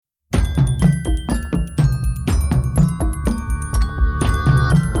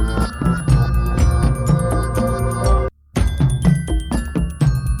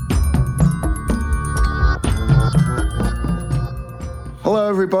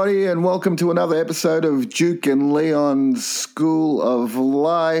everybody, and welcome to another episode of Duke and Leon's School of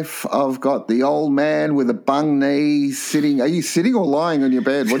Life. I've got the old man with a bung knee sitting. Are you sitting or lying on your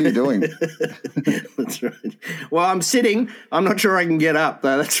bed? What are you doing? That's right. Well, I'm sitting. I'm not sure I can get up,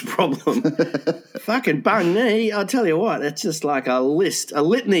 though. That's the problem. Fucking bung knee. I'll tell you what, it's just like a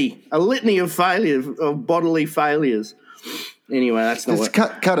litany of failures, of bodily failures. Anyway, that's not just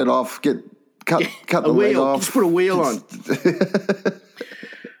what... cut it off. Cut the leg off. Just put a wheel on.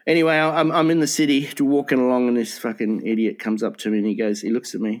 Anyway, I'm in the city walking along, and this fucking idiot comes up to me and he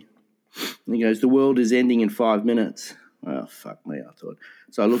looks at me and he goes, "The world is ending in 5 minutes." Oh, fuck me, I thought.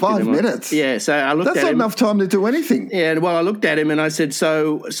 So I looked at him. 5 minutes? Yeah, so I looked at him. That's not enough time to do anything. Yeah, well, I looked at him and I said,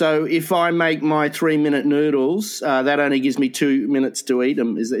 so if I make my 3-minute noodles, that only gives me 2 minutes to eat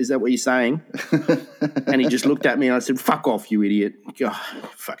them. Is that what you're saying? And he just looked at me and I said, "Fuck off, you idiot." God,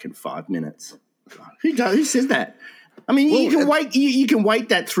 fucking 5 minutes. God, who says that? I mean, you can wait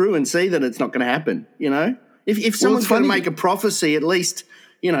that through and see that it's not going to happen, you know? If someone's going to make a prophecy, at least,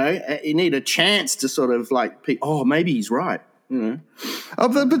 you know, you need a chance to sort of like, oh, maybe he's right, you know? Oh,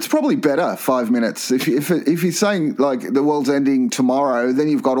 but it's probably better 5 minutes. If you're saying, like, the world's ending tomorrow, then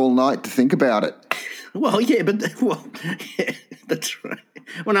you've got all night to think about it. Well, yeah, yeah, that's right.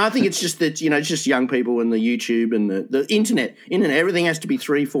 Well, no, I think it's just that, you know, it's just young people and the YouTube and the internet, everything has to be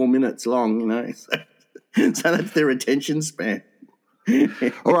 3-4 minutes long, you know? So that's their attention span.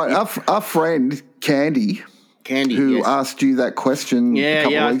 All right, our friend Candy, who yes. asked you that question a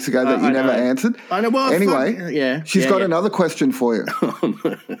couple of weeks ago that you never answered. I know. Well, anyway, she's got another question for you.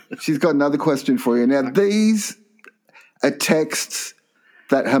 She's got another question for you. Now, these are texts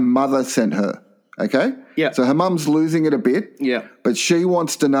that her mother sent her, okay? Yeah. So her mum's losing it a bit. Yeah. But she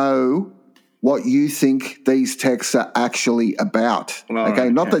wants to know what you think these texts are actually about, okay?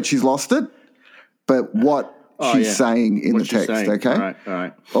 Not that she's lost it, but what she's saying in the text, okay?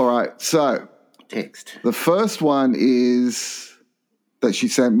 All right. So text. The first one is that she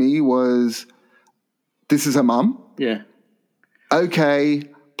sent me was, this is her mum. Yeah. "Okay,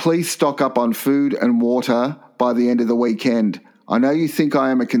 please stock up on food and water by the end of the weekend. I know you think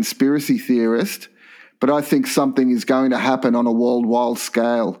I am a conspiracy theorist, but I think something is going to happen on a worldwide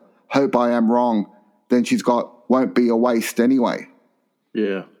scale. Hope I am wrong." Then she's got, "Won't be a waste anyway."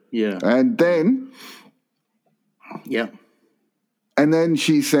 Yeah. Yeah. And then... Yeah. And then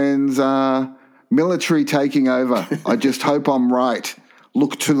she sends, "Military taking over. I just hope I'm right.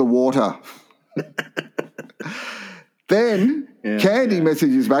 Look to the water." Then Candy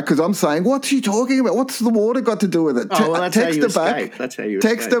messages back because I'm saying, "What's she talking about? What's the water got to do with it?" That's text how you her back. escape. That's how you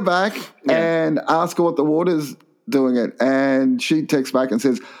text escape. her back and ask her what the water's doing it. And she texts back and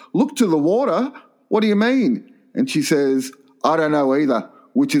says, "Look to the water? What do you mean?" And she says, "I don't know either,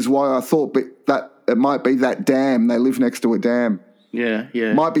 which is why I thought that it might be that dam. They live next to a dam. Yeah,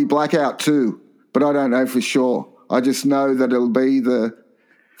 yeah. Might be blackout too, but I don't know for sure. I just know that it'll be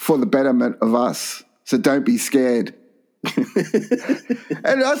for the betterment of us. So don't be scared."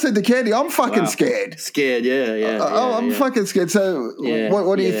 And I said to Candy, "I'm fucking scared." Scared, yeah. I'm fucking scared. So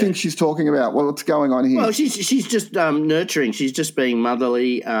what do you think she's talking about? What's going on here? Well, she's just nurturing. She's just being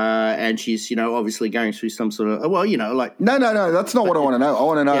motherly, and she's, you know, obviously going through some sort of, well, you know, like... No, that's not what I want to know. I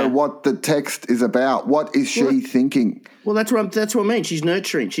want to know what the text is about. What is she thinking? Well, that's what I mean. She's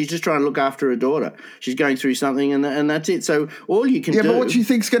nurturing. She's just trying to look after her daughter. She's going through something, and that's it. So all you can do... Yeah, but what she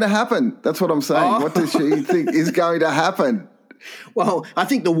thinks going to happen, that's what I'm saying. What does she think is going to happen? Well, I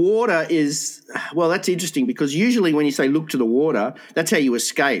think the water is... Well, that's interesting because usually when you say look to the water, that's how you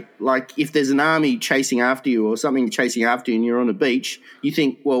escape. Like if there's an army chasing after you or something chasing after you and you're on a beach, you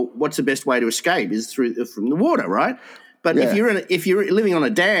think, well, what's the best way to escape is from the water, right? But if you're living on a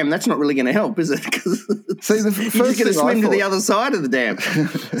dam, that's not really going to help, is it? Because you're just going to swim to the other side of the dam.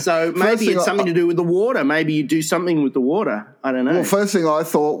 So maybe it's something to do with the water. Maybe you do something with the water. I don't know. Well, first thing I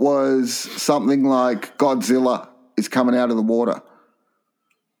thought was something like Godzilla is coming out of the water.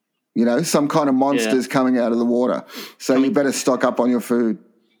 You know, some kind of monster's coming out of the water. So you better stock up on your food.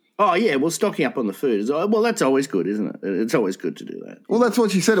 Oh, yeah, well, stocking up on the food well, that's always good, isn't it? It's always good to do that. Well, that's what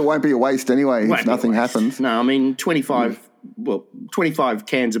she said. It won't be a waste anyway if nothing happens. No, I mean, 25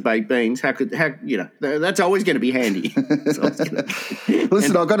 cans of baked beans, you know, that's always going to be handy.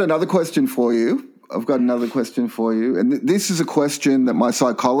 Listen, I've got another question for you. And this is a question that my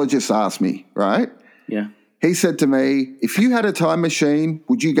psychologist asked me, right? Yeah. He said to me, "If you had a time machine,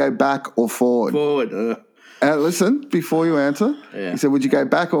 would you go back or forward?" Forward. Listen, before you answer, he said, "Would you go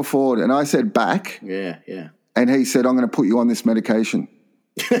back or forward?" And I said, "Back." Yeah. And he said, "I'm going to put you on this medication."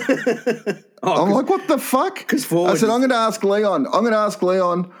 I'm like, what the fuck? I said, I'm going to ask Leon,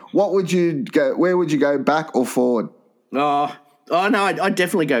 where would you go, back or forward? Oh, Oh no, I'd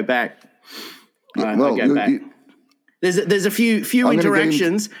definitely go back. Yeah, I'd go back. There's a few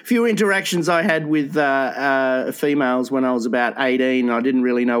interactions I had with females when I was about 18. I didn't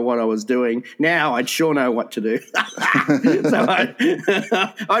really know what I was doing. Now I'd sure know what to do. So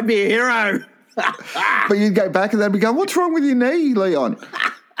I'd be a hero. But you'd go back and they'd be going, "What's wrong with your knee, Leon?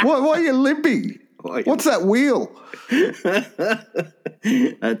 Why are you limping? What's that wheel?"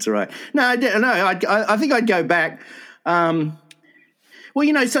 That's right. No, I think I'd go back.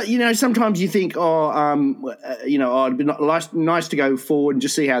 Well, sometimes you think, it'd be nice to go forward and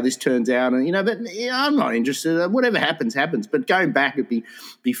just see how this turns out, and but I'm not interested. Whatever happens, happens. But going back would be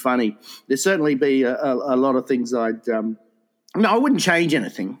funny. There'd certainly be a lot of things I'd. No, I wouldn't change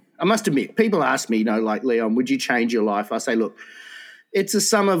anything. I must admit, people ask me, like Leon, would you change your life? I say, look, it's a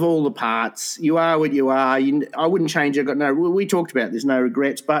sum of all the parts. You are what you are. I wouldn't change it. We talked about there's no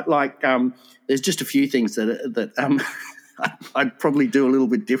regrets, but there's just a few things that I'd probably do a little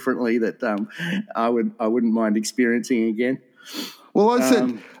bit differently that I wouldn't mind experiencing again. Well,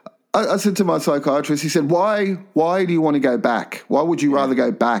 I said to my psychiatrist, he said, why do you want to go back? Why would you rather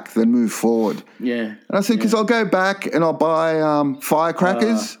go back than move forward? Yeah. And I said, because I'll go back and I'll buy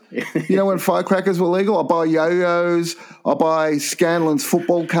firecrackers. When firecrackers were legal, I'll buy yo-yos, I'll buy Scanlon's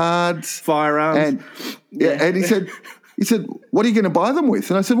football cards. Firearms. And he said, what are you going to buy them with?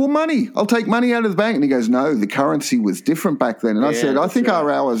 And I said, well, money. I'll take money out of the bank. And he goes, no, the currency was different back then. And I said, I think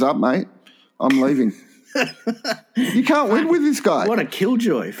our hour's up, mate. I'm leaving. You can't win with this guy. What a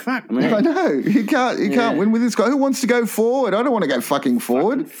killjoy. Fuck, man. I know. You can't win with this guy. Who wants to go forward? I don't want to go fucking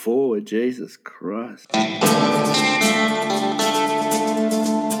forward. Forward, Jesus Christ.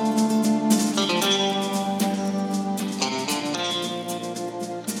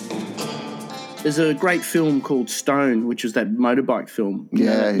 There's a great film called Stone, which is that motorbike film.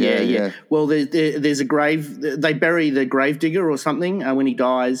 Yeah. Well, there's a grave. They bury the gravedigger or something when he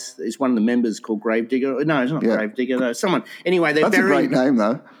dies. It's one of the members called Gravedigger. No, it's not Gravedigger. No, someone. Anyway, That's a great name,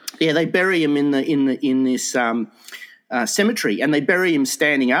 though. Yeah, they bury him in this cemetery, and they bury him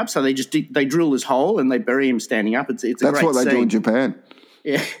standing up. So they drill this hole and they bury him standing up. It's a That's great what they scene. do in Japan.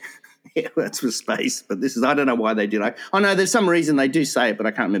 Yeah. Yeah, that's for space, but I don't know why they did. I know there's some reason they do say it, but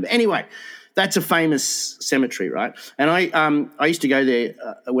I can't remember. Anyway, that's a famous cemetery, right? And I used to go there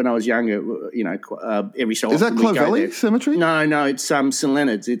when I was younger. Every so often. Is that Clovelly Cemetery? No, it's St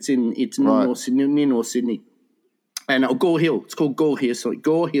Leonard's. It's near North Sydney, and Gore Hill. It's called Gore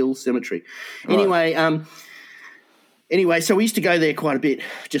Hill Cemetery. Right. Anyway, so we used to go there quite a bit,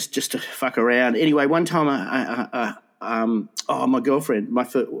 just to fuck around. Anyway, one time my girlfriend,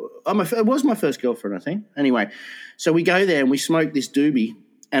 it was my first girlfriend, I think. Anyway, so we go there and we smoke this doobie.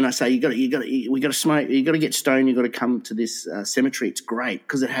 And I say, we got to smoke, you got to get stoned, you got to come to this cemetery. It's great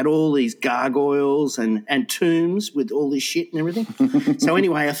because it had all these gargoyles and tombs with all this shit and everything. So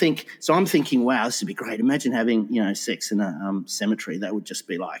anyway, I'm thinking, wow, this would be great. Imagine having, sex in a cemetery. That would just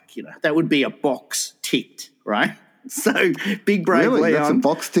be like, that would be a box ticked, right? So big brave Leon. That's a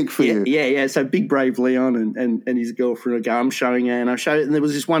box tick for you. Yeah. So big brave Leon and his girlfriend would go, I'm showing her, and I showed it, and there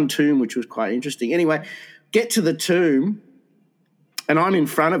was this one tomb which was quite interesting. Anyway, get to the tomb. And I'm in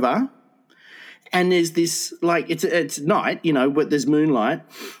front of her, and there's this, it's night, but there's moonlight.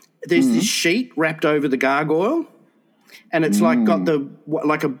 There's this sheet wrapped over the gargoyle, and it's got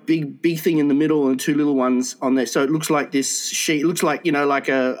a big thing in the middle and two little ones on there. So it looks like this sheet. It looks like,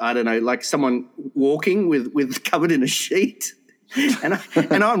 like someone walking with covered in a sheet. And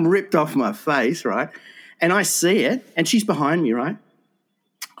I'm ripped off my face, right? And I see it, and she's behind me, right?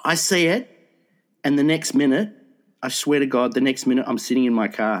 I see it, and the next minute, I swear to God, the next minute I'm sitting in my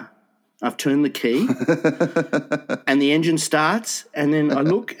car. I've turned the key and the engine starts, and then I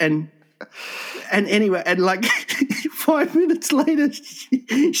look and anyway, and 5 minutes later,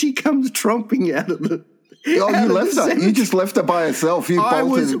 she comes tromping out of the... Oh, you left her. You just left her by herself. You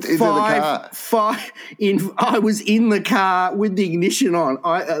bolted into the car. I was in the car with the ignition on.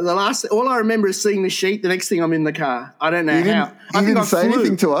 All I remember is seeing the sheet. The next thing I'm in the car. I don't know how. You didn't say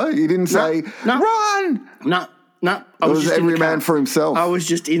anything to her? You didn't say, run? No. It was just every man for himself. I was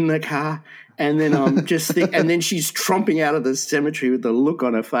just in the car, and then I'm just and then she's tromping out of the cemetery with the look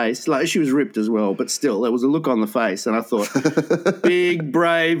on her face. Like, she was ripped as well, but still, there was a look on the face, and I thought, big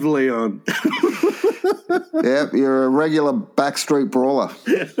brave Leon. Yep, you're a regular backstreet brawler.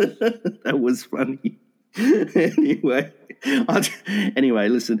 That was funny. Anyway,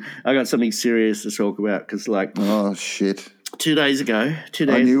 listen, I got something serious to talk about because, oh shit. 2 days ago,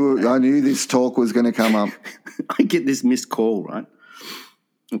 I knew this talk was going to come up. I get this missed call, right?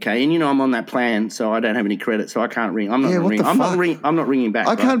 Okay, and I'm on that plan, so I don't have any credit, so I can't ring. I'm not ringing. I'm not ringing back.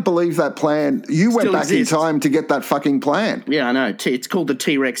 I can't believe that plan. You went back exists. in time to get that fucking plan. Yeah, I know. It's called the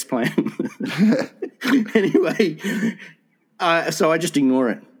T-Rex plan. Anyway, so I just ignore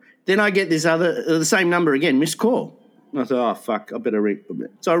it. Then I get the same number again, missed call. And I thought, oh, fuck, I better ring.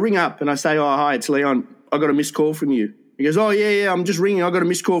 So I ring up and I say, oh, hi, it's Leon. I got a missed call from you. He goes, oh, yeah, I'm just ringing. I got a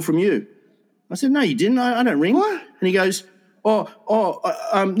missed call from you. I said, no, you didn't. I don't ring. What? And he goes,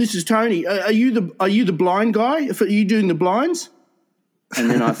 this is Tony. Are you the blind guy? Are you doing the blinds? And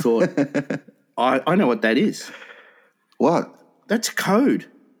then I thought, I know what that is. What? That's code.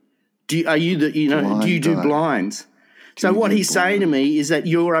 Do you do blinds? So what he's saying to me is that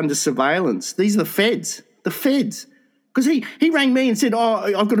you're under surveillance. These are the feds. The feds. Because he rang me and said, oh,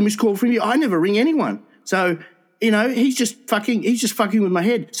 I've got a missed call from you. I never ring anyone. So, he's just fucking with my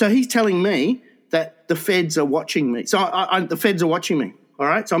head. So he's telling me that the feds are watching me. So the feds are watching me, all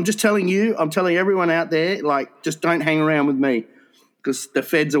right? So I'm just telling you, I'm telling everyone out there, like, just don't hang around with me because the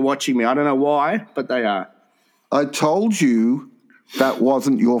feds are watching me. I don't know why, but they are. I told you that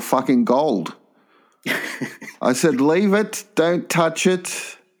wasn't your fucking gold. I said, leave it, don't touch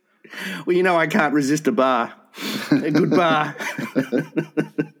it. Well, I can't resist a bar, a good bar.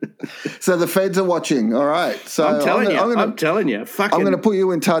 So the feds are watching, all right? So I'm telling you. I'm going to put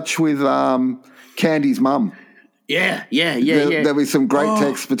you in touch with Candy's mum. Yeah. There'll be some great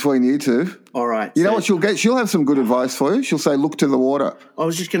texts between you two. All right. You know what she'll get? She'll have some good advice for you. She'll say, look to the water. I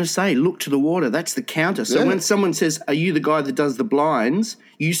was just going to say, look to the water. That's the counter. So when someone says, are you the guy that does the blinds?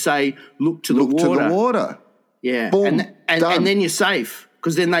 You say, look to the water. Look to the water. Yeah. Boom, and then you're safe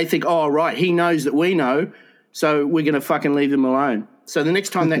because then they think, oh, right, he knows that we know, so we're going to fucking leave him alone. So the next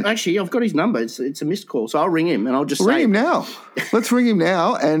time actually, I've got his number. It's a missed call. So I'll ring him and I'll just ring him now. Let's ring him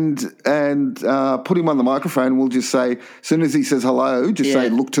now and put him on the microphone. We'll just say, as soon as he says hello, just say,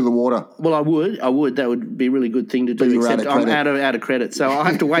 look to the water. Well, I would. That would be a really good thing to do. Except I'm out of credit. So I'll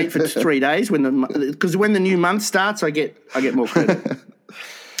have to wait for 3 days because when the new month starts, I get more credit.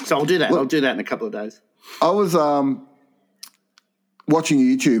 So I'll do that. I'll do that in a couple of days. I was watching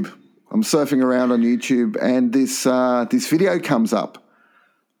YouTube. I'm surfing around on YouTube, and this video comes up.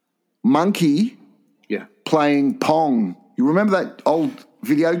 Monkey playing Pong. You remember that old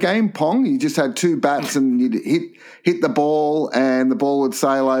video game, Pong? You just had two bats and you'd hit the ball and the ball would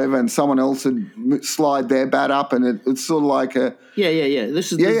sail over and someone else would slide their bat up and it's sort of like a... Yeah.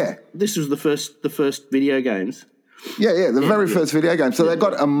 This was the first video games. Yeah, the very first video game. So they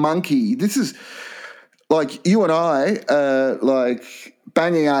got a monkey. This is like you and I, like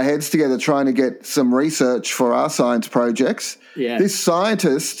banging our heads together trying to get some research for our science projects. Yeah. This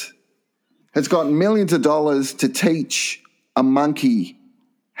scientist has got millions of dollars to teach a monkey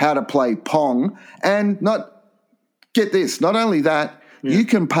how to play Pong. And not only that, you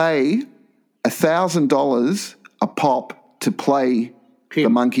can pay $1,000 a pop to play the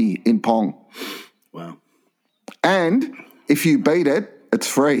monkey in Pong. Wow. And if you beat it, it's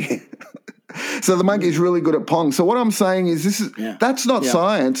free. So the monkey's really good at Pong. So what I'm saying is that's not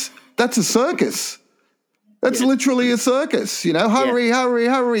science. That's a circus. That's literally a circus,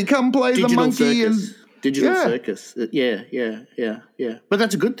 hurry, come play Digital the monkey. Circus. Digital circus. Yeah. But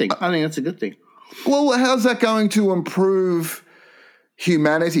that's a good thing. I think that's a good thing. Well, how's that going to improve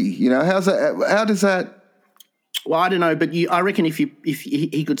humanity? How does that? Well, I don't know, but I reckon if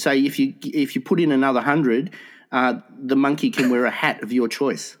he could say if you put in another 100, the monkey can wear a hat of your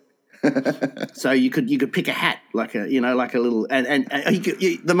choice. So you could pick a hat like a little and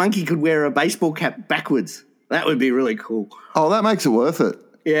the monkey could wear a baseball cap backwards. That would be really cool. Oh, that makes it worth it.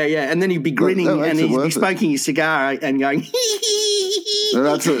 Yeah, and then he'd be grinning and he'd be smoking his cigar and going.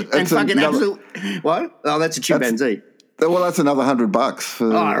 What? Oh, that's a chimpanzee. Well, that's another $100 for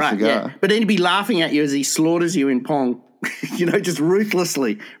the cigar. Yeah. But then he'd be laughing at you as he slaughters you in Pong. Just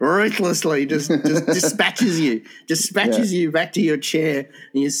ruthlessly, just dispatches you back to your chair,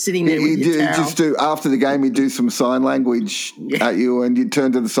 and you're sitting there with your towel. Just do after the game. He'd do some sign language at you, and you'd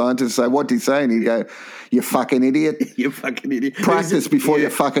turn to the scientist and say, "What'd he say?" And he'd go, "You fucking idiot! You fucking idiot! Practice before you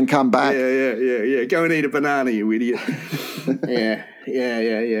fucking come back." Yeah. Go and eat a banana, you idiot.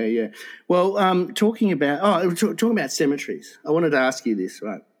 Yeah. Well, talking about cemeteries, I wanted to ask you this,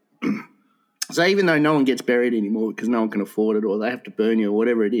 right? So even though no one gets buried anymore because no one can afford it or they have to burn you or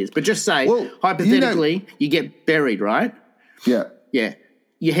whatever it is, but just say, hypothetically, you get buried, right? Yeah. Yeah.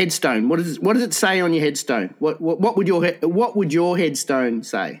 Your headstone, what does it say on your headstone? What would your headstone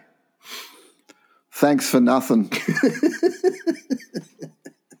say? Thanks for nothing.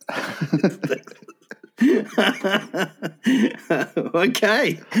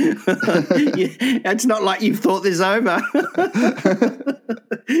 Okay. It's not like you've thought this over.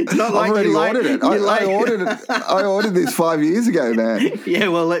 It's not like I've already you ordered it. I ordered this 5 years ago, man. Yeah,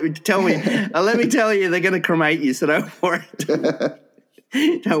 well, let me tell you, they're going to cremate you, so don't worry.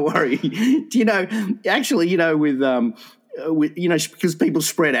 Don't worry. Do you know? Actually, with because people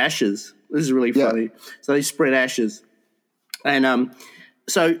spread ashes. This is really funny. Yeah. So they spread ashes, and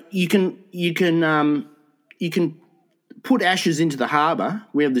so you can put ashes into the harbour.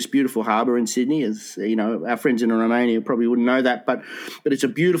 We have this beautiful harbour in Sydney. As you know, our friends in Romania probably wouldn't know that, but it's a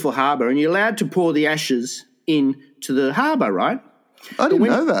beautiful harbour, and you're allowed to pour the ashes into the harbour, right? I didn't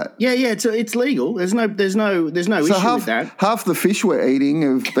know that. Yeah, it's legal. There's no issue with that. Half the fish we're eating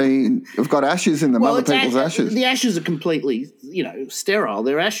have got ashes in them. Other people's ashes. The ashes are completely, sterile.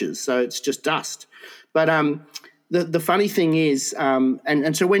 They're ashes, so it's just dust. But the funny thing is,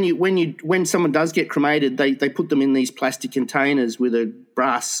 and so when someone does get cremated, they put them in these plastic containers with a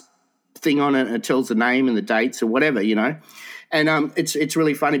brass thing on it, and it tells the name and the dates or whatever, And it's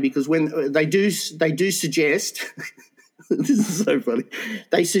really funny because when they do suggest. This is so funny.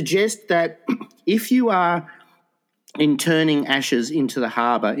 They suggest that if you are interning ashes into the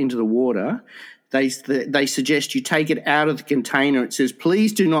harbour, into the water, they suggest you take it out of the container. It says,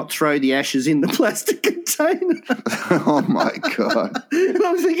 please do not throw the ashes in the plastic container. Oh, my God. And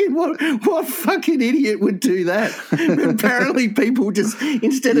I'm thinking, what fucking idiot would do that? But apparently people just,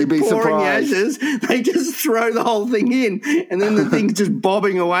 instead of pouring ashes, they just throw the whole thing in, and then the thing's just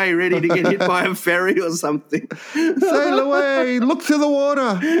bobbing away ready to get hit by a ferry or something. Sail away, look to the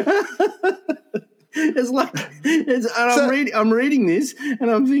water. I'm reading this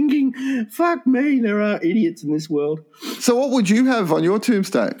and I'm thinking, fuck me, there are idiots in this world. So what would you have on your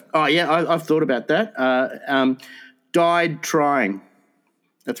tombstone? Oh, yeah, I've thought about that. Died trying.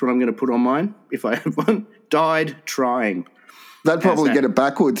 That's what I'm going to put on mine if I have one. Died trying. They'd probably get it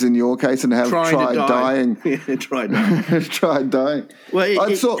backwards in your case and have tried dying. Yeah, tried dying. Tried dying. Well,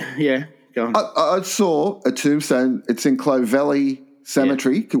 go on. I saw a tombstone. It's in Clovelly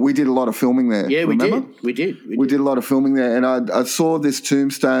Cemetery. Yeah. We did a lot of filming there. Yeah, remember? We did. We did a lot of filming there, and I saw this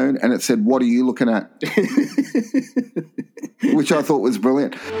tombstone, and it said, "What are you looking at?" Which I thought was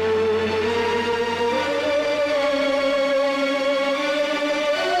brilliant.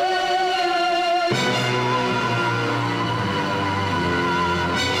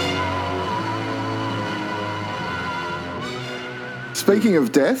 Speaking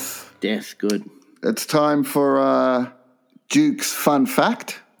of death, good. It's time for Duke's fun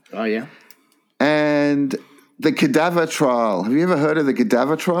fact. Oh, yeah. And the cadaver trial. Have you ever heard of the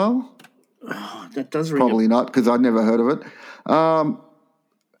cadaver trial? Oh, that does ring. Probably not, because I'd never heard of it.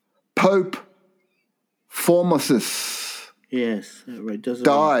 Pope Formosus. Yes, does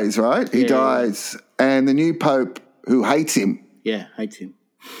dies, right? He dies. And the new pope, who hates him. Yeah, hates him.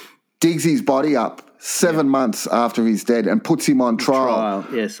 Digs his body up 7 months after he's dead and puts him on trial.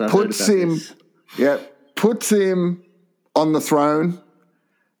 Yes, I've puts heard about him, this. Yeah, puts him on the throne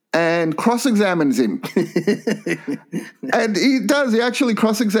and cross-examines him. And he actually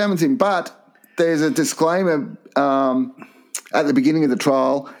cross-examines him, but there's a disclaimer at the beginning of the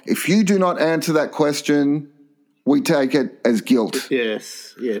trial. If you do not answer that question, we take it as guilt.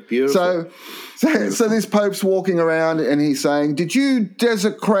 Yes, yeah, beautiful. So this Pope's walking around and he's saying, did you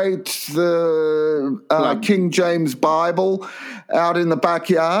desecrate the King James Bible out in the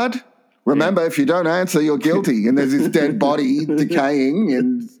backyard? Remember, if you don't answer, you're guilty. And there's his dead body decaying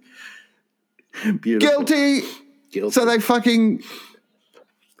and guilty. So they fucking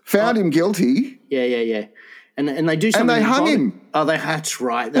found him guilty. Yeah. And they do something. And they hung him. Oh, that's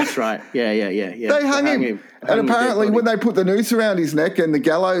right. Yeah. They hung him. And apparently when they put the noose around his neck and the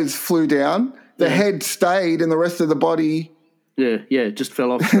gallows flew down, the head stayed and the rest of the body... Yeah, just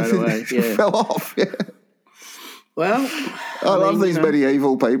fell off straight away. Yeah. Fell off, yeah. Well... I love these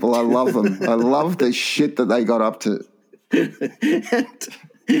medieval people. I love them. I love the shit that they got up to.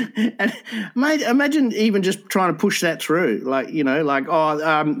 And mate, imagine even just trying to push that through,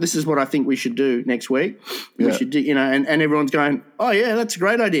 this is what I think we should do next week. We should do, and everyone's going, oh yeah, that's a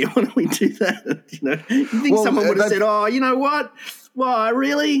great idea. Why don't we do that? You think someone would have said, oh, you know what? Why,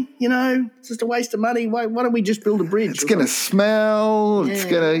 really? It's just a waste of money. Why don't we just build a bridge? It's going to smell. It's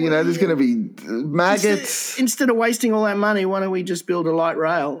going to, there's going to be maggots. Instead of wasting all that money, why don't we just build a light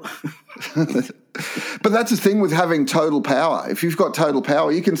rail? But that's the thing with having total power. If you've got total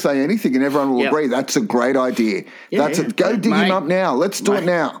power, you can say anything and everyone will agree. That's a great idea. Go dig him up now. Let's do it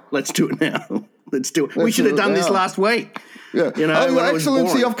now. Let's do it now. Let's do it. We should have done this last week. Yeah.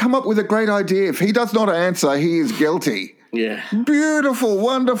 Excellency, I've come up with a great idea. If he does not answer, he is guilty. Yeah. Beautiful,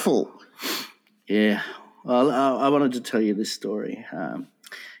 wonderful. Yeah. Well, I wanted to tell you this story.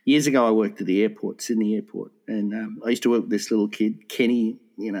 Years ago, I worked at the airport, Sydney Airport, and I used to work with this little kid, Kenny.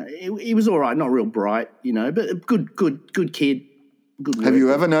 You know, he was all right, not real bright, you know, but a good kid. Good. Have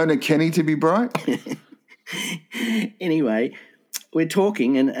you ever known a Kenny to be bright? Anyway, we're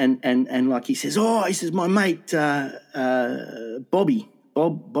talking, and like he says, my mate Bobby, or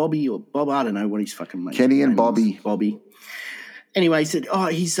Bob, I don't know what his fucking mate. Kenny and Bobby. Bobby. Anyway, he said,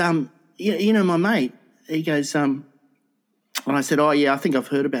 he's you know my mate. He goes, and I said, oh yeah, I think I've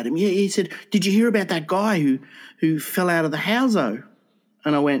heard about him. Yeah, he said, did you hear about that guy who fell out of the house-o?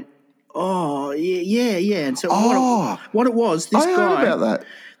 And I went, oh yeah. And so what it was, this guy. I heard about that.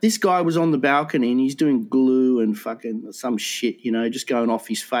 This guy was on the balcony and he's doing glue and fucking some shit, you know, just going off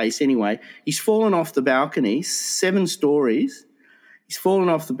his face. Anyway, he's fallen off the balcony, 7 stories. He's fallen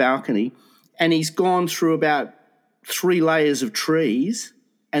off the balcony and he's gone through about 3 layers of trees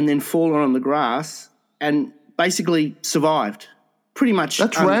and then fallen on the grass and basically survived. Pretty much.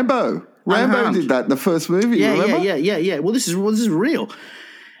 That's Rambo. Rambo unharmed. did that in the first movie, remember? Yeah. Well, this is real.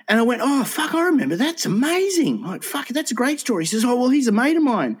 And I went, oh, fuck, I remember. That's amazing. Like, fuck, that's a great story. He says, oh, well, he's a mate of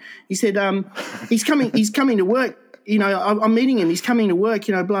mine. He said, he's coming to work. You know, I'm meeting him. He's coming to work,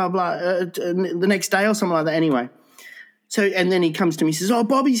 you know, blah, blah, the next day or something like that. Anyway. So, and then he comes to me, he says, oh,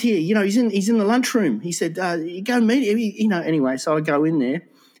 Bobby's here. You know, he's in the lunchroom. He said, you go meet him. You know, anyway, so I go in there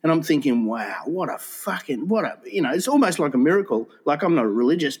and I'm thinking, wow, you know, it's almost like a miracle. Like, I'm not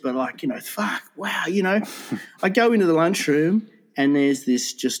religious, but like, you know, fuck, wow, you know. I go into the lunchroom. And there's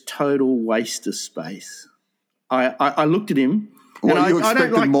this just total waste of space. I looked at him. What, and you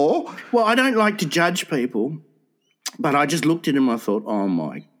expected more? Well, I don't like to judge people, but I just looked at him and I thought, oh,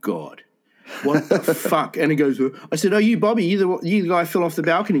 my God, what the fuck? And he goes, I said, oh, you, Bobby, you the guy fell off the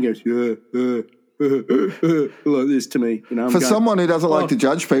balcony. He goes, yeah. Like this to me. You know, For someone who doesn't like to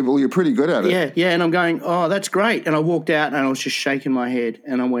judge people, you're pretty good at it. Yeah. And I'm going, oh, that's great. And I walked out and I was just shaking my head.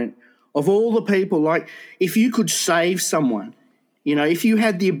 And I went, of all the people, like, if you could save someone, you know, if you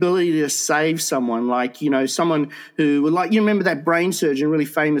had the ability to save someone, like, you know, someone who, like, you remember that brain surgeon, really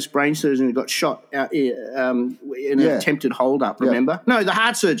famous brain surgeon who got shot out, in an attempted hold-up, remember? Yeah. No, the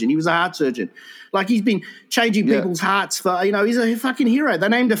heart surgeon. He was a heart surgeon. Like, he's been changing people's hearts for, you know, he's a fucking hero. They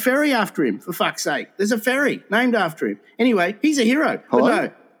named a ferry after him, for fuck's sake. There's a ferry named after him. Anyway, he's a hero. Hello? But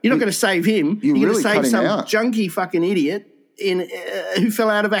no, you're not going to save him. You're really going to save some out. junky fucking idiot who fell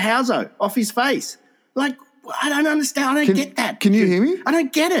out of a house-o off his face. Like, I don't understand. I don't get that. Can you hear me? I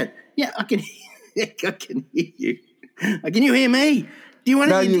don't get it. Yeah, I can hear you. Can you hear me? Do you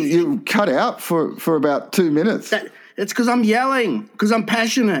want to? No, you cut out for about 2 minutes. It's because I'm yelling, because I'm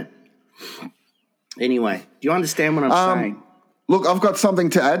passionate. Anyway, do you understand what I'm saying? Look, I've got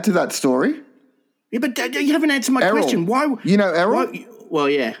something to add to that story. Yeah, but you haven't answered my question. Why? You know Errol? Well,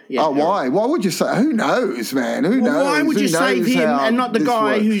 yeah. Oh, why? Why would you say? Who knows, man? Who knows? Why would you save him and not the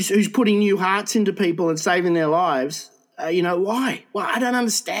guy who's putting new hearts into people and saving their lives? You know, why? Well, I don't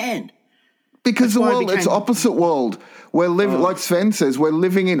understand. Because the world, it's opposite world. We're living, like Sven says, we're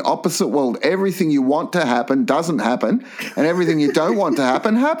living in opposite world. Everything you want to happen doesn't happen, and everything you don't want to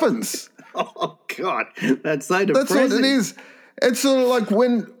happen happens. Oh, God. That's so depressing. That's what it is. It's sort of like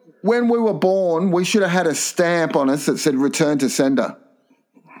when we were born, we should have had a stamp on us that said return to sender.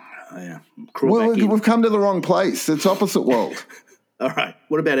 Oh, yeah. We've come to the wrong place. It's opposite world. All right.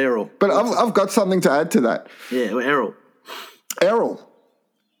 What about Errol? But I've got something to add to that. Yeah, well, Errol.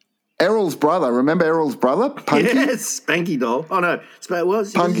 Errol's brother. Remember Errol's brother? Punky? Yes, Spanky Doll. Oh, no.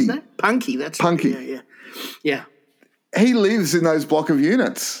 What's his name? Punky. That's Punky. Right. Yeah. He lives in those block of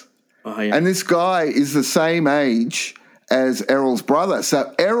units. Oh, yeah. And this guy is the same age as Errol's brother.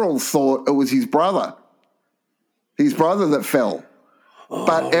 So Errol thought it was his brother that fell. Oh,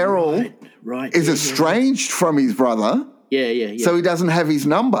 but Errol is estranged from his brother. Yeah. So he doesn't have his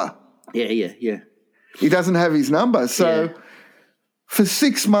number. Yeah. He doesn't have his number. So for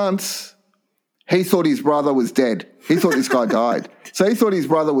 6 months, he thought his brother was dead. He thought this guy died. So he thought his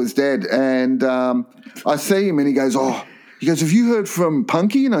brother was dead. And I see him and he goes, have you heard from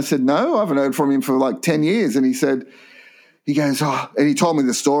Punky? And I said, no, I haven't heard from him for like 10 years. And he goes, and he told me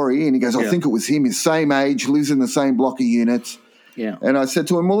the story. And he goes, I think it was him, his same age, lives in the same block of units. Yeah. And I said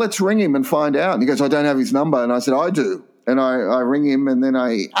to him, well, let's ring him and find out. And he goes, I don't have his number. And I said, I do. And I ring him and then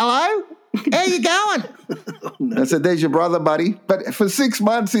hello? How you going? Oh, no. I said, there's your brother, buddy. But for 6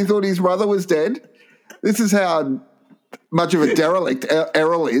 months, he thought his brother was dead. This is how much of a derelict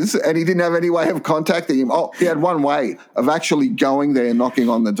Errol is. And he didn't have any way of contacting him. Oh, he had one way of actually going there and knocking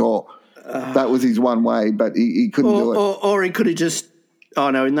on the door. That was his one way, but he couldn't do it. Or he could have just Oh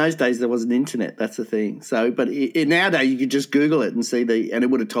no! In those days there wasn't internet. That's the thing. So, but nowadays you could just Google it and see and it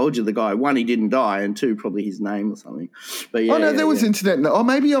would have told you the guy. One, he didn't die, and two, probably his name or something. But yeah. Oh no, there was internet. Oh,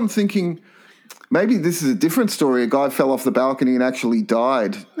 maybe I'm thinking. Maybe this is a different story. A guy fell off the balcony and actually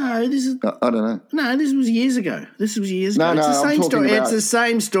died. No, this is. I don't know. No, this was years ago. It's the same story. It's the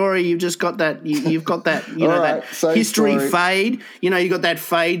same story. You've just got that. You've got that. You know that history story. Fade. You know, you got that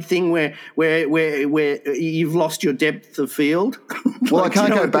fade thing where you've lost your depth of field. Well, I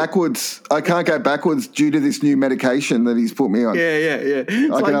can't go backwards. I can't go backwards due to this new medication that he's put me on. Yeah.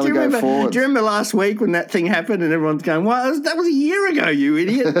 I can only go forward. Do you remember last week when that thing happened and everyone's going, "Well, that was a year ago, you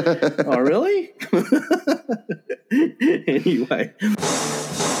idiot." Oh, really? Anyway.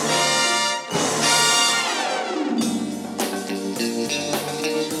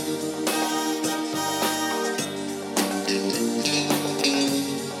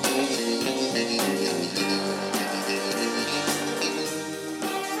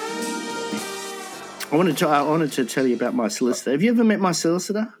 I wanted to tell you about my solicitor. Have you ever met my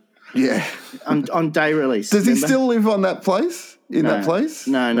solicitor? Yeah. On day release. Does he still live on that place? That place?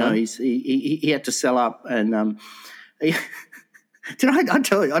 No. He had to sell up, and I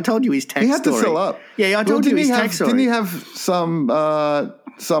told you his tax story. He had to sell up. Yeah, I told you his tax story. Didn't he have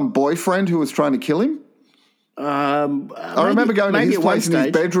some boyfriend who was trying to kill him? I remember going to his place in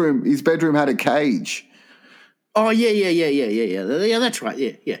his bedroom. His bedroom had a cage. Oh yeah. That's right.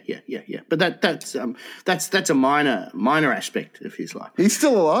 Yeah. But that's a minor aspect of his life. He's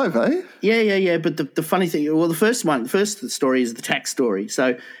still alive, eh? Yeah. But the funny thing, well, the first story is the tax story.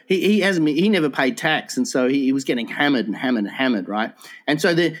 So he never paid tax, and so he was getting hammered, right? And so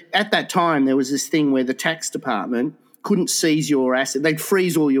at that time there was this thing where the tax department couldn't seize your asset. They'd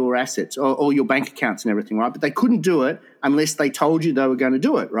freeze all your assets, or all your bank accounts and everything, right? But they couldn't do it unless they told you they were going to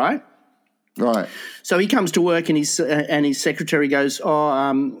do it, right? Right. So he comes to work and his secretary goes,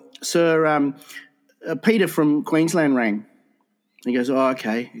 "Sir, Peter from Queensland rang." He goes, "Oh,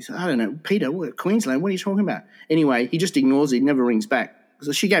 okay." He said, "I don't know, Peter, Queensland, what are you talking about?" Anyway, he just ignores it. He never rings back.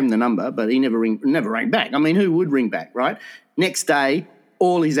 So she gave him the number, but he never rang back. I mean, who would ring back, right? Next day,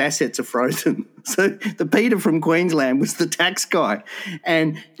 all his assets are frozen. So the Peter from Queensland was the tax guy,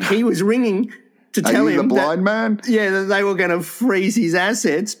 and he was ringing to tell him the blind man? Yeah, that they were going to freeze his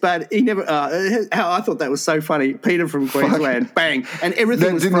assets, but he never. I thought that was so funny. Peter from Queensland, bang, and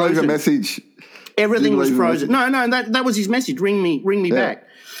everything was frozen. Didn't leave a message. Everything was frozen. No, that was his message. Ring me back.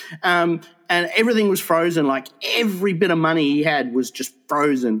 And everything was frozen. Like every bit of money he had was just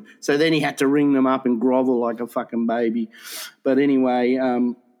frozen. So then he had to ring them up and grovel like a fucking baby. But anyway,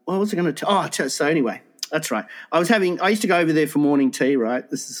 what was I going to tell? So anyway. That's right. I used to go over there for morning tea, right?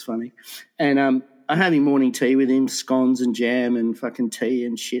 This is funny. And I'm having morning tea with him, scones and jam and fucking tea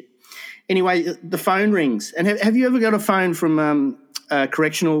and shit. Anyway, the phone rings. And have you ever got a phone from a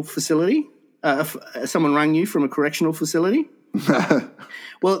correctional facility? Someone rang you from a correctional facility?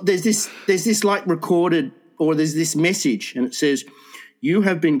 Well, there's this like recorded, or there's this message, and it says, "You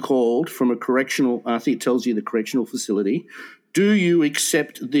have been called from a correctional," I think it tells you the correctional facility. "Do you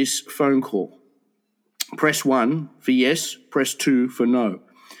accept this phone call? Press 1 for yes, press 2 for no."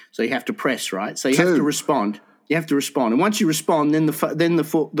 So you have to press, right? So you have to respond. And once you respond, then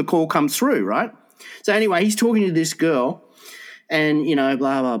the call comes through, right? So anyway, he's talking to this girl, and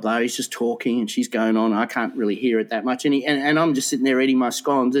blah blah blah. He's just talking, and she's going on. I can't really hear it that much, and I'm just sitting there eating my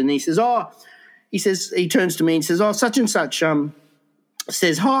scones. And he says, he turns to me and says, "Oh, such and such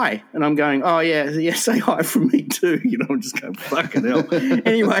says hi," and I'm going, "Oh yeah, say hi from me too." I'm just going, fucking hell.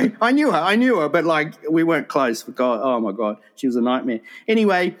 Anyway, I knew her, but like we weren't close. For God, oh my God, she was a nightmare.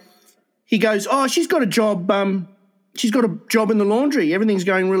 Anyway, he goes, "Oh, she's got a job. She's got a job in the laundry. Everything's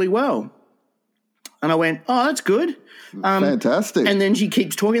going really well." And I went, "Oh, that's good, fantastic." And then she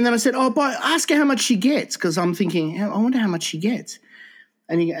keeps talking. And then I said, "Oh, but ask her how much she gets," because I'm thinking, I wonder how much she gets.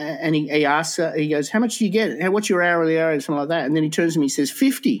 And he asks her, he goes, "How much do you get? What's your hourly rate?" Something like that. And then he turns to me and says,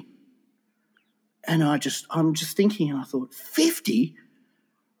 50. And I'm just thinking, and I thought, 50?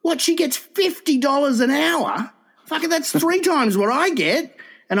 What, she gets $50 an hour? Fucking that's 3 times what I get.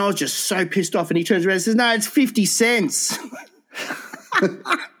 And I was just so pissed off. And he turns around and says, "No, it's 50 cents.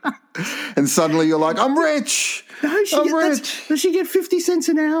 And suddenly you're like, "I'm rich. I'm rich." Does she get 50 cents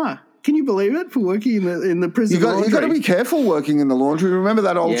an hour? Can you believe it, for working in the prison laundry? You got to be careful working in the laundry. Remember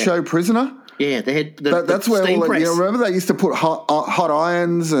that old show Prisoner? Yeah, they had that's where steam press. Remember they used to put hot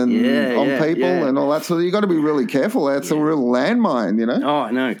irons and on people and all that. So you got to be really careful. It's a real landmine, Oh,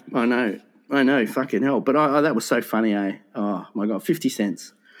 I know, fucking hell. But that was so funny, eh? Oh my God, 50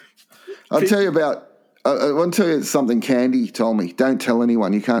 cents. I'll tell you about. I want to tell you something Candy told me. Don't tell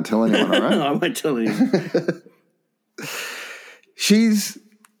anyone. You can't tell anyone, all right? I won't tell anyone. she's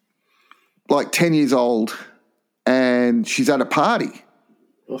like 10 years old and she's at a party.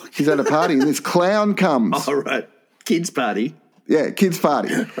 She's at a party and this clown comes. All right. Kids party. Yeah, kids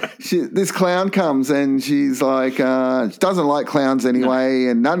party. This clown comes and she's like, she doesn't like clowns anyway.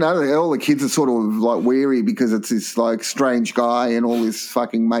 And all the kids are sort of like weary because it's this like strange guy and all this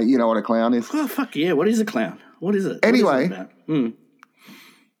fucking mate. You know what a clown is? Oh, fuck yeah. What is a clown? What is it? Anyway. What is it about?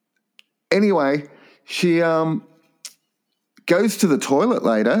 Anyway, she goes to the toilet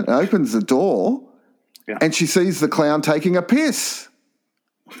later, opens the door, and she sees the clown taking a piss.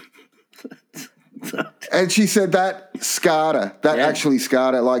 And she said that scarred her. That actually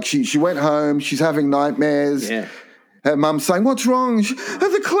scarred her. Like she went home, she's having nightmares. Yeah. Her mum's saying, "What's wrong?"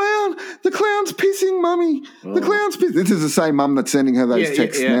 The clown's pissing, Mummy. Oh. The clown's pissing. This is the same mum that's sending her those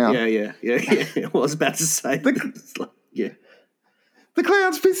texts now. Yeah. I was about to say. The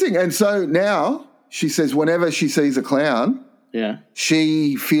clown's pissing. And so now she says whenever she sees a clown,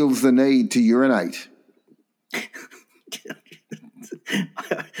 she feels the need to urinate.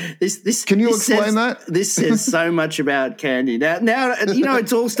 Can you explain that? This says so much about Candy. Now you know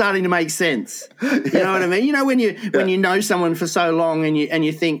it's all starting to make sense. You know what I mean? You know when you know someone for so long and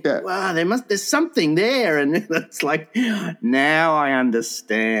you think, wow, there's something there, and it's like, now I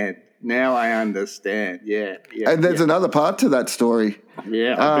understand. Yeah. And there's another part to that story.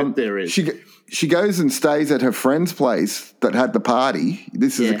 Yeah, I bet there is. She goes and stays at her friend's place that had the party.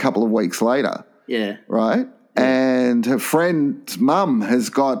 This is a couple of weeks later. Yeah. Right? And her friend's mum has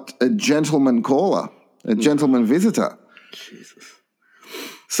got a gentleman caller, a gentleman visitor. Jesus.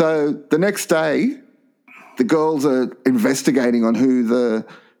 So the next day, the girls are investigating on who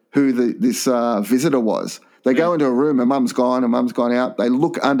this visitor was. They go into a room. Her mum's gone. Her mum's gone out. They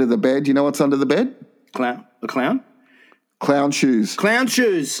look under the bed. You know what's under the bed? A clown? Clown shoes. Clown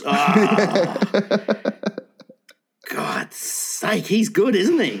shoes. Oh. God's sake, he's good,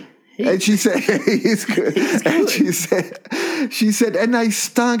 isn't he? And she said, he's good. And she said, and they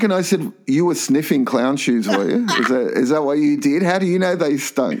stunk. And I said, you were sniffing clown shoes, were you? Is that what you did? How do you know they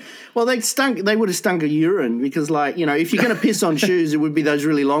stunk? Well, they would have stunk of urine because, like, you know, if you're going to piss on shoes, it would be those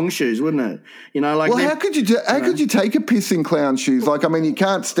really long shoes, wouldn't it? You know, like. Well, how could you take a piss in clown shoes? Like, I mean, you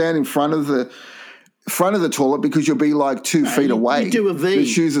can't stand in front of the toilet because you'll be like 2 feet away. You do a V. The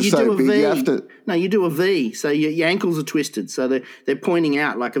shoes are so big, you have to. No, you do a V. So your ankles are twisted, so they're pointing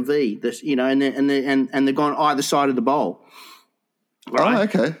out like a V. You know, and they're gone either side of the bowl. Right? Oh,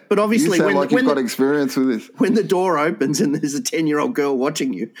 okay. But obviously, you sound like you've got experience with this. When the door opens and there's a 10-year-old girl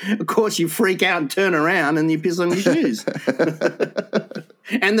watching you, of course you freak out and turn around and you piss on your shoes.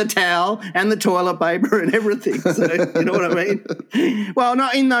 And the towel and the toilet paper and everything. So, you know what I mean? Well,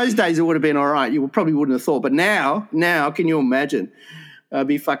 not in those days it would have been all right. You probably wouldn't have thought. But now, can you imagine? It'd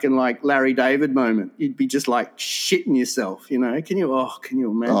be fucking like Larry David moment. You'd be just like shitting yourself, you know? Can you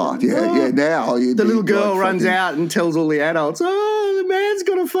imagine? Oh, yeah. Now the little girl runs out and tells all the adults, the man's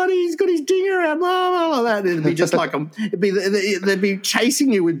he's got his dinger out, blah, blah, blah, that. It'd be just like they'd be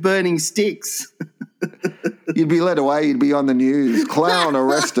chasing you with burning sticks. You'd be led away. You'd be on the news. Clown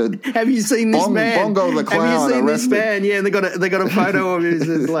arrested. Have you seen this man? Bongo the clown arrested. Have you seen this man? Yeah, and they got a photo of him.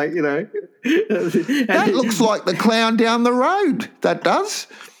 It's like, you know. That looks like the clown down the road. That does.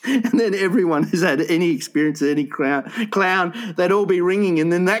 And then everyone who's had any experience of any clown, they'd all be ringing,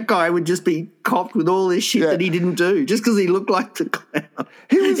 and then that guy would just be copped with all this shit that he didn't do just because he looked like the clown.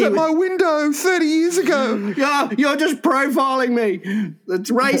 He was at my window 30 years ago. Yeah, you're just profiling me.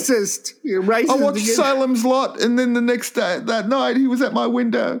 That's racist. You're racist. I watched Salem's Lot, and then the next day, that night, he was at my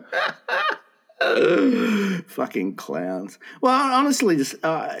window. Fucking clowns. Well, honestly,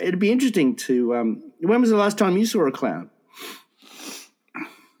 it'd be interesting to. When was the last time you saw a clown?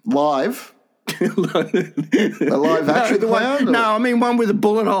 Live? A live action clown? No, I mean one with a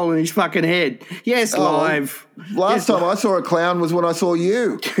bullet hole in his fucking head. Yes, live. Last time I saw a clown was when I saw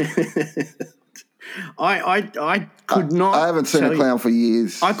you. I could not. I haven't seen a clown for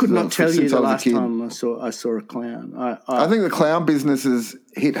years. I could not tell you the last time I saw a clown. I think the clown business has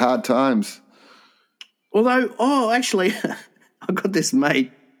hit hard times. Although, actually, I got this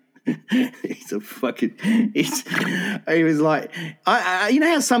mate. He was like, you know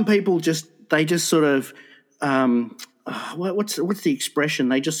how some people just sort of, what's the expression?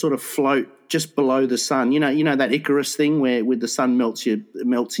 They just sort of float just below the sun. You know that Icarus thing where the sun melts his,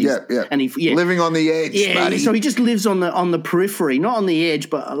 and he living on the edge. Yeah, buddy. So he just lives on the periphery, not on the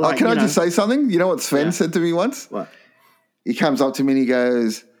edge, but like. Can I just say something? You know what Sven said to me once? What? He comes up to me and he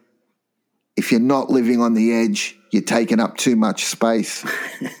goes, "If you're not living on the edge, you're taking up too much space."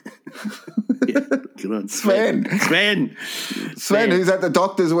 Good on Sven, who's at the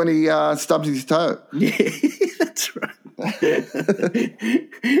doctor's when he stubs his toe. Yeah, that's right.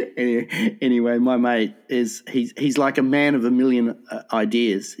 Anyway, my mate he's like a man of a million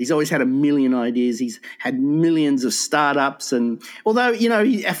ideas. He's always had a million ideas. He's had millions of startups, and although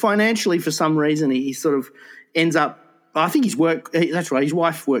financially for some reason he sort of ends up. I think that's right. His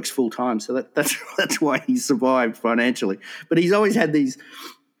wife works full time, so that's why he survived financially. But he's always had these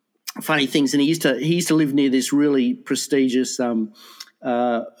funny things, and he used to live near this really prestigious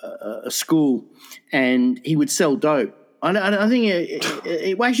school, and he would sell dope. I think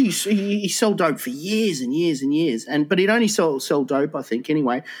he sold dope for years and years and years, but he'd only sell dope, I think,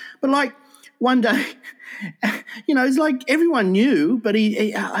 anyway. But like one day, it's like everyone knew, but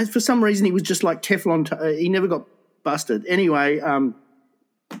he for some reason he was just like Teflon. He never got busted. Anyway,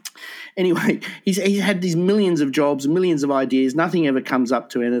 he's had these millions of jobs, millions of ideas. Nothing ever comes up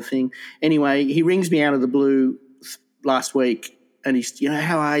to anything. Anyway, he rings me out of the blue last week, and he's,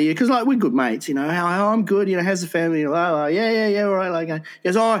 how are you? Because like we're good mates, how I'm good. How's the family? Yeah, all right. Like, he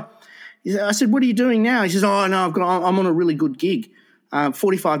goes, I said, what are you doing now? He says, oh no, I'm on a really good gig.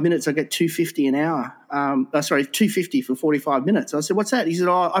 45 minutes, I get $2.50 an hour. $2.50 for 45 minutes. I said, what's that? He said,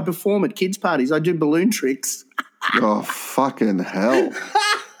 I perform at kids' parties. I do balloon tricks. Oh, fucking hell.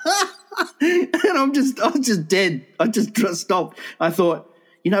 And I was just dead. I just stopped. I thought,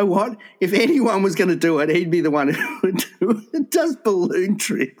 you know what? If anyone was going to do it, he'd be the one who would do it. Does balloon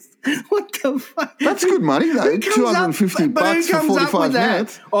tricks. What the fuck? That's good money, though. $250 for 45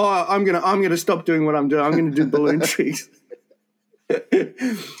 minutes. Oh, I'm gonna stop doing what I'm doing. I'm going to do balloon tricks.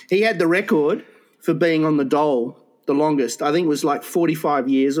 He had the record for being on the dole the longest. I think it was like 45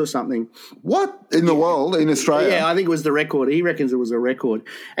 years or something. What? In the world? In Australia? Yeah, I think it was the record. He reckons it was a record.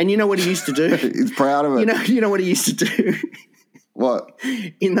 And you know what he used to do? He's proud of it. You know what he used to do? What?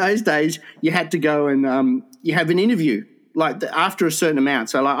 In those days, you had to go and you have an interview, like after a certain amount.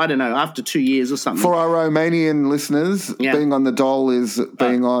 So, like, I don't know, after 2 years or something. For our Romanian listeners, being on the dole is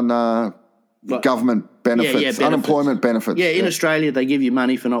being on government benefits, unemployment benefits. Yeah, in Australia, they give you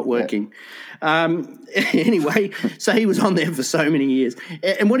money for not working. Anyway, so he was on there for so many years.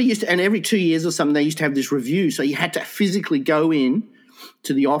 And and every 2 years or something, they used to have this review. So you had to physically go in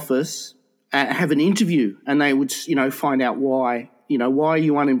to the office, have an interview, and they would, find out why. Why are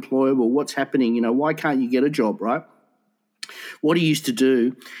you unemployable? What's happening? Why can't you get a job, right? What he used to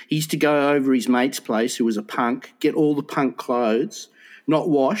do, he used to go over his mate's place, who was a punk, get all the punk clothes, not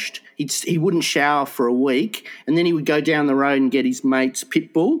washed. He wouldn't shower for a week, and then he would go down the road and get his mate's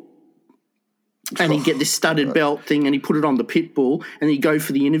pit bull, and he'd get this studded belt thing, and he'd put it on the pit bull, and he'd go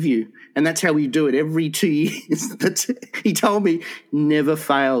for the interview. And that's how we do it every 2 years. He told me, never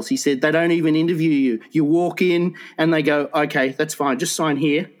fails. He said, they don't even interview you. You walk in and they go, okay, that's fine. Just sign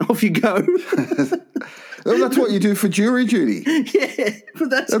here. Off you go. That's what you do for jury duty. Yeah.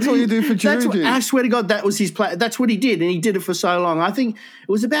 That's what you do for jury duty. I swear to God, that was his plan. That's what he did, and he did it for so long. I think it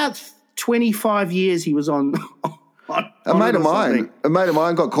was about 25 years he was on. A mate of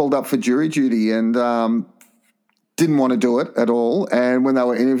mine got called up for jury duty and didn't want to do it at all. And when they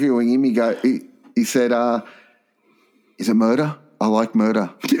were interviewing him, he said, is it murder? I like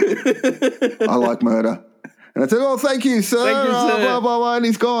murder. I like murder. And I said, oh, thank you, sir. Thank you, sir. Blah, blah, blah, and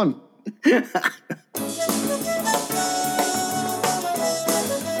he's gone.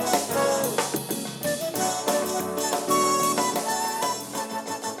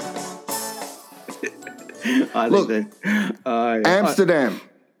 Amsterdam.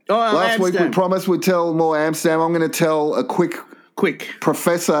 Last week we promised we'd tell more Amsterdam. I'm going to tell a quick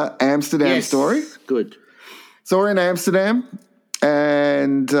Professor Amsterdam story. Good. So we're in Amsterdam,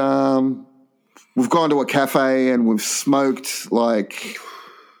 and we've gone to a cafe and we've smoked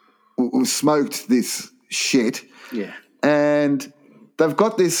this shit. Yeah. And they've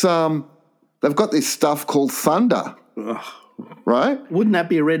got this stuff called Thunder. Ugh. Right? Wouldn't that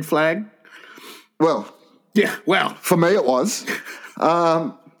be a red flag? Well, yeah, well. For me it was.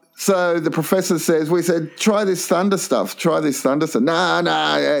 So the professor says, we said, try this Thunder stuff. Nah,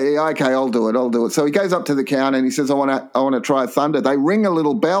 yeah, okay, I'll do it. So he goes up to the counter and he says, I want to try Thunder. They ring a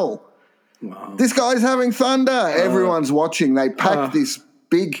little bell. Wow. This guy's having Thunder. Everyone's watching. They pack this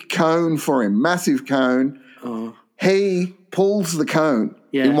big cone for him, massive cone. He pulls the cone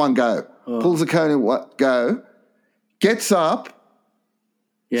in one go. Pulls the cone in one go, gets up,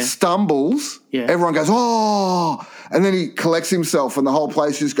 stumbles. Yeah. Everyone goes, oh. And then he collects himself and the whole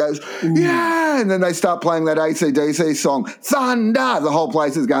place just goes, yeah. And then they start playing that AC/DC song, Thunder. The whole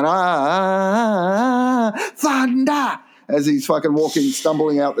place is going, Thunder, as he's fucking walking,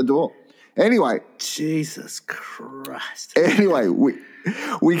 stumbling out the door. Anyway. Jesus Christ. Anyway,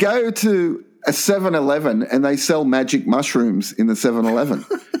 we go to a 7-Eleven and they sell magic mushrooms in the 7-Eleven.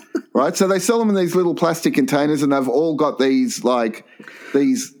 right? So they sell them in these little plastic containers, and they've all got these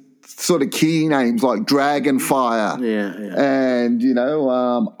sort of key names like Dragonfire, and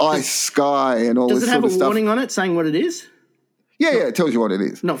Ice Sky, and all this sort of stuff. Does it have a warning on it saying what it is? Yeah, it tells you what it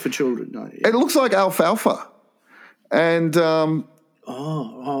is. Not for children, no. Yeah. It looks like alfalfa, and right,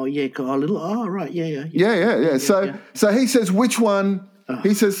 yeah. So he says which one.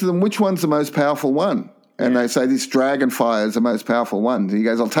 He says to them, which one's the most powerful one? And they say this Dragonfire is the most powerful one. And he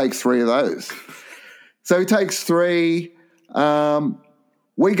goes, I'll take 3 of those. So he takes 3.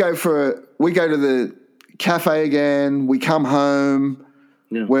 We go to the cafe again. We come home.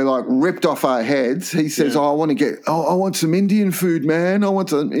 Yeah. We're like ripped off our heads. He says, I want some Indian food, man. I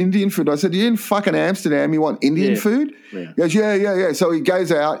want some Indian food. I said, you're in fucking Amsterdam. You want Indian food? Yeah. He goes, yeah. So he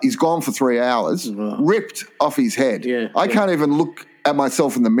goes out. He's gone for 3 hours, ripped off his head. Yeah. I can't even look at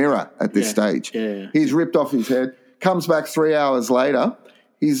myself in the mirror at this stage. Yeah. He's ripped off his head, comes back 3 hours later.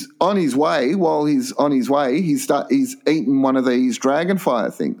 He's on his way. While he's on his way, he's eaten one of these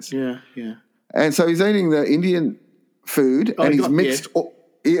Dragonfire things. Yeah. And so he's eating the Indian food, and he's mixed...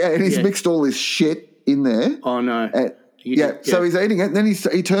 he's mixed all this shit in there. Oh, no. So he's eating it, and then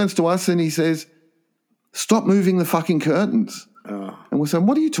he turns to us and he says, stop moving the fucking curtains. Oh. And we're saying,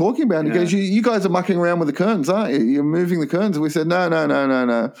 what are you talking about? And he goes, you guys are mucking around with the curtains, aren't you? You're moving the curtains. And we said,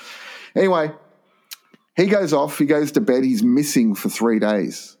 no. Anyway, he goes off. He goes to bed. He's missing for 3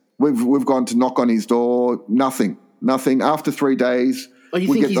 days. We've gone to knock on his door. Nothing. After 3 days,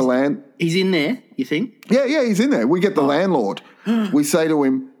 we get the land. He's in there, you think? Yeah, he's in there. We get the landlord. We say to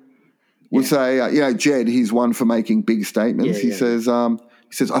him, Jed, he's one for making big statements. He says, I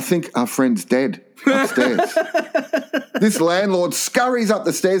think our friend's dead upstairs. This landlord scurries up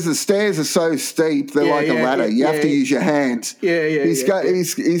the stairs. The stairs are so steep, they're like a ladder. You have to use your hands. He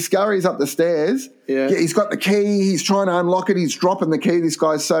scurries up the stairs. Yeah. He's got the key. He's trying to unlock it. He's dropping the key. This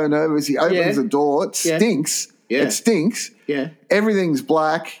guy's so nervous. He opens the door. It stinks. Yeah. It stinks. Yeah. Everything's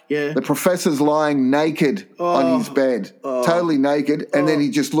black. Yeah. The professor's lying naked on his bed, totally naked. And then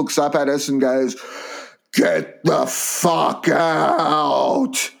he just looks up at us and goes, get the fuck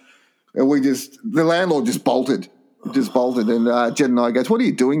out. And the landlord just bolted. And Jed and I goes, what are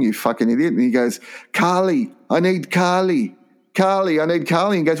you doing, you fucking idiot? And he goes, Carly, I need Carly. And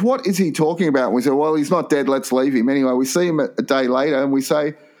he goes, what is he talking about? And we said, well, he's not dead. Let's leave him. Anyway, we see him a day later and we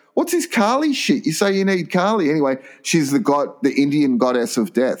say, what's this Carly shit? You say you need Carly. Anyway, she's the Indian goddess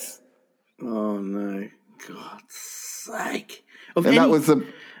of death. Oh, no. God's sake. That was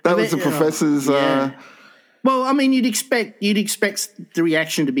the professor's... Well, I mean, you'd expect the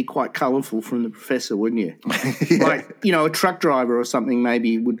reaction to be quite colourful from the professor, wouldn't you? Like, a truck driver or something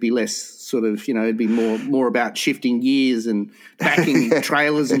maybe would be less sort of, it'd be more about shifting gears and backing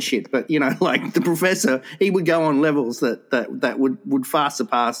trailers and shit. But, like the professor, he would go on levels that would far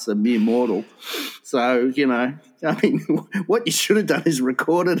surpass a mere mortal. So, I mean, what you should have done is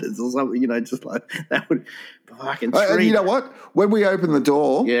recorded it or something, just like that would fucking treat. And you know what? When we opened the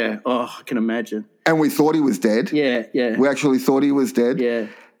door. Yeah. Oh, I can imagine. And we thought he was dead. Yeah. We actually thought he was dead. Yeah.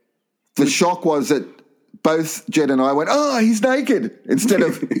 The shock was that both Jed and I went, he's naked, instead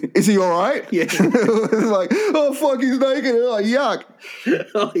of, is he all right? Yeah. It was like, oh, fuck, he's naked. Oh, yuck.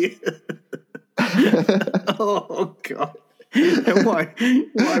 Oh, yeah. Oh, God. And why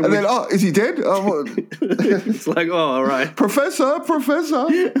and then, is he dead? Oh, it's like, all right. Professor.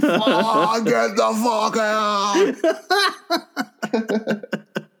 Oh, get the fuck out.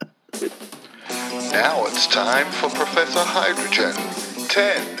 Now it's time for Professor Hydrogen.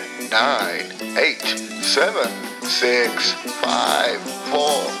 10, 9, 8, 7, 6, 5,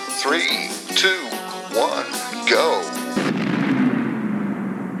 4, 3, 2, 1, go.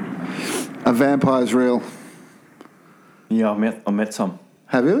 A vampire's real. Yeah, I met some.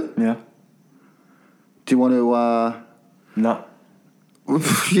 Have you? Yeah. Do you want to... No.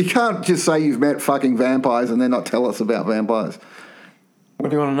 You can't just say you've met fucking vampires and then not tell us about vampires. What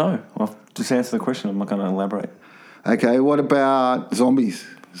do you want to know? I'll just answer the question. I'm not going to elaborate. Okay, what about zombies?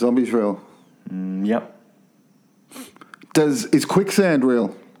 Zombies real? Yep. Is quicksand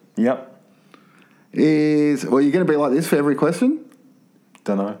real? Yep. You're going to be like this for every question?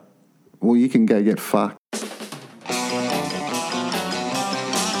 Don't know. Well, you can go get fucked.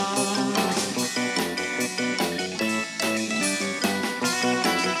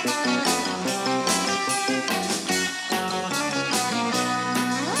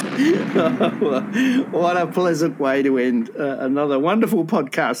 What a pleasant way to end another wonderful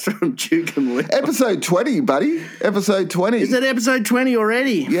podcast from Duke and Leo. Episode 20, buddy. Episode 20. Is it episode 20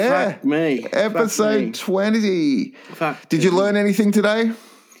 already? Yeah. Fuck me. Episode 20. Did you learn anything today?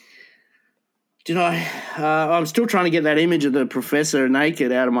 I'm still trying to get that image of the professor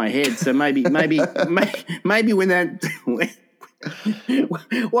naked out of my head. So maybe when that.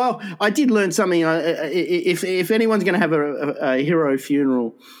 Well, I did learn something. If anyone's going to have a hero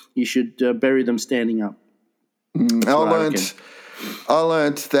funeral, you should bury them standing up. I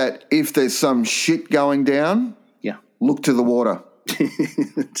learned that if there's some shit going down, look to the water.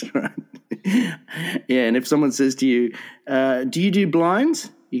 That's right. Yeah, and if someone says to you, do you do blinds?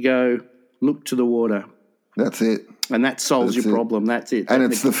 You go, look to the water. That's it. And that solves your problem. That's it. And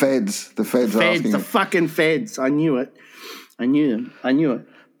it's the feds. The feds are asking. The fucking feds. I knew it. I knew it.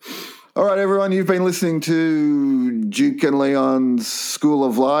 All right, everyone, you've been listening to Duke and Leon's School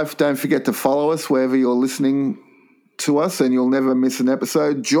of Life. Don't forget to follow us wherever you're listening to us, and you'll never miss an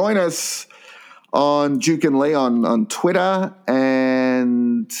episode. Join us on Duke and Leon on Twitter,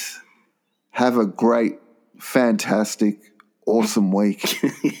 and have a great, fantastic, awesome week.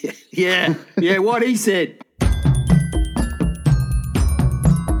 Yeah, what he said.